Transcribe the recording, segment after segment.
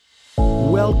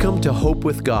Welcome to Hope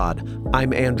with God.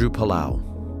 I'm Andrew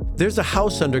Palau. There's a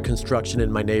house under construction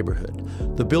in my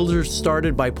neighborhood. The builders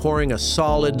started by pouring a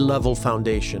solid, level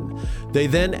foundation. They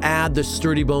then add the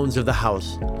sturdy bones of the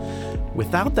house.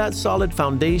 Without that solid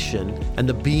foundation and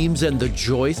the beams and the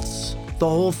joists, the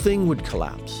whole thing would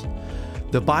collapse.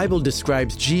 The Bible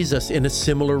describes Jesus in a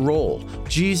similar role.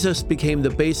 Jesus became the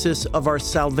basis of our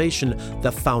salvation,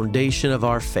 the foundation of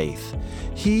our faith.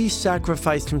 He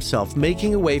sacrificed himself,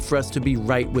 making a way for us to be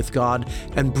right with God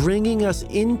and bringing us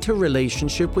into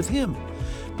relationship with him.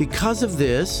 Because of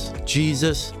this,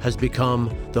 Jesus has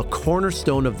become the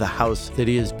cornerstone of the house that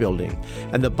he is building.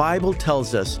 And the Bible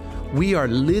tells us we are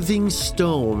living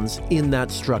stones in that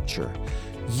structure.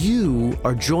 You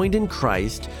are joined in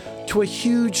Christ to a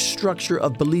huge structure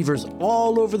of believers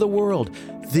all over the world.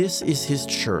 This is his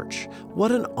church.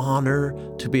 What an honor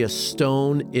to be a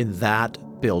stone in that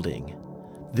building.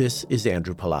 This is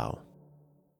Andrew Palau.